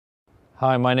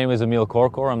Hi, my name is Emil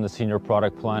Korkor. I'm the Senior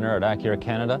Product Planner at Acura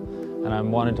Canada, and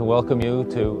I'm wanting to welcome you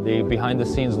to the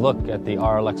behind-the-scenes look at the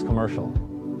RLX commercial.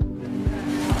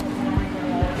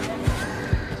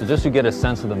 So just to get a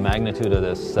sense of the magnitude of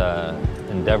this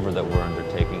endeavor that we're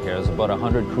undertaking here, there's about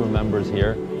 100 crew members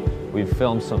here. We've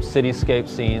filmed some cityscape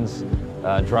scenes,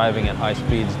 driving at high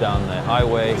speeds down the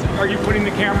highway. Are you putting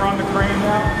the camera on the crane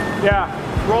now?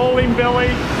 Yeah. Rolling, Billy.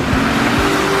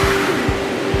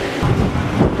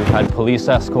 We've had police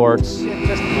escorts.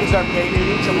 Just use our pay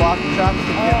meeting to lock the truck. You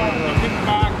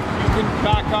can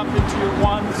back up into your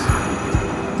ones.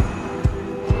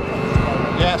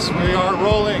 Yes, we are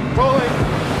rolling. Rolling.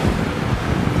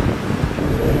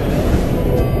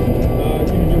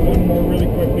 Can you do one more really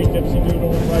quickly, Dipsy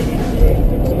Doodle, right into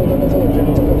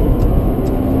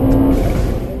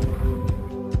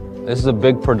This is a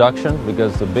big production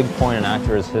because the big point in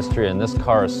Acura's history, and this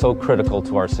car is so critical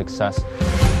to our success.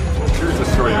 Here's the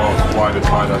story of why to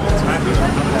try that.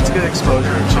 That's good exposure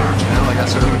and change, you know, like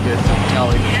that's sort of a good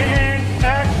telling.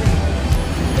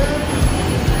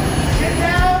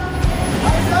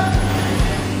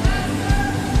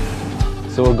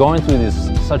 So we're going through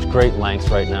such great lengths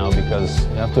right now because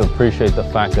you have to appreciate the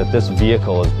fact that this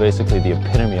vehicle is basically the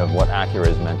epitome of what Acura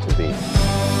is meant to be.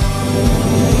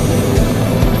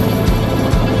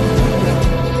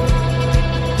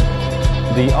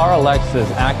 The RLX is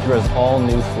Acura's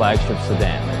all-new flagship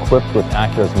sedan, equipped with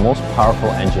Acura's most powerful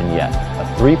engine yet, a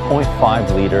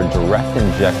 3.5-liter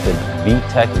direct-injected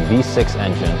VTEC V6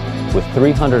 engine with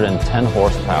 310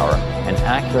 horsepower and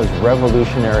Acura's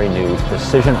revolutionary new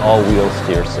precision all-wheel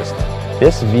steer system.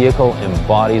 This vehicle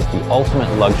embodies the ultimate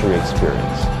luxury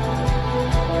experience.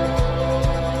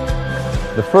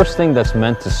 The first thing that's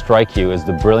meant to strike you is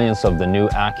the brilliance of the new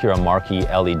Acura marquee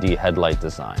LED headlight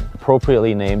design,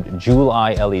 appropriately named Jewel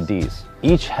Eye LEDs.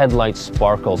 Each headlight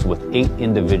sparkles with 8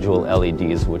 individual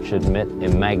LEDs which emit a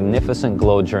magnificent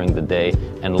glow during the day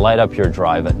and light up your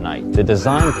drive at night. The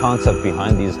design concept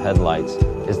behind these headlights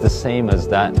is the same as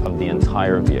that of the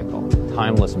entire vehicle,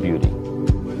 timeless beauty.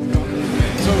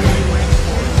 So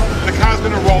the car's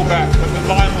going to roll back, but the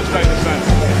line will stay the same.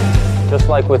 Just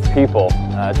like with people,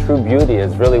 true beauty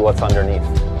is really what's underneath.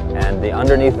 And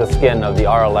underneath the skin of the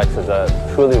RLX is a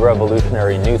truly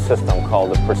revolutionary new system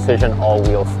called the Precision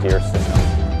All-Wheel Steer System.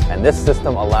 And this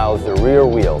system allows the rear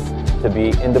wheels to be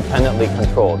independently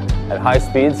controlled. At high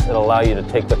speeds, it'll allow you to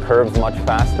take the curves much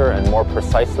faster and more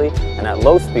precisely, and at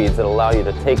low speeds, it'll allow you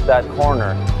to take that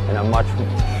corner in a much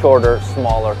shorter,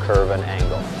 smaller curve and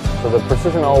angle. So the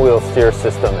Precision All-Wheel Steer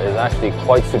System is actually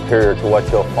quite superior to what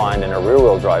you'll find in a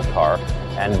rear-wheel drive car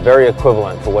and very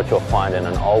equivalent to what you'll find in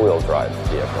an all-wheel drive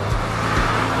vehicle.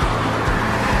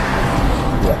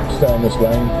 Yeah, stay on this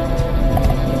lane.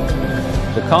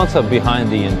 The concept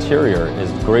behind the interior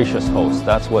is gracious host.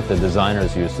 That's what the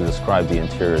designers use to describe the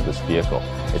interior of this vehicle.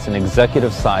 It's an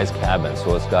executive-sized cabin,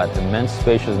 so it's got immense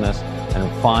spaciousness and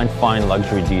fine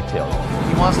luxury detail.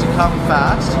 He wants to come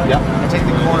fast and take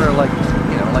the corner like he's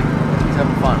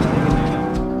having fun.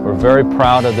 We're very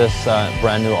proud of this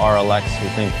brand new RLX. We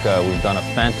think we've done a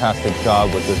fantastic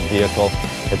job with this vehicle.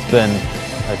 It's been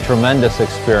a tremendous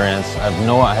experience. I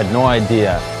had no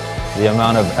idea the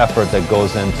amount of effort that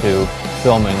goes into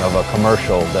filming of a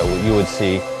commercial that you would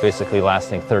see basically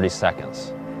lasting 30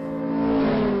 seconds.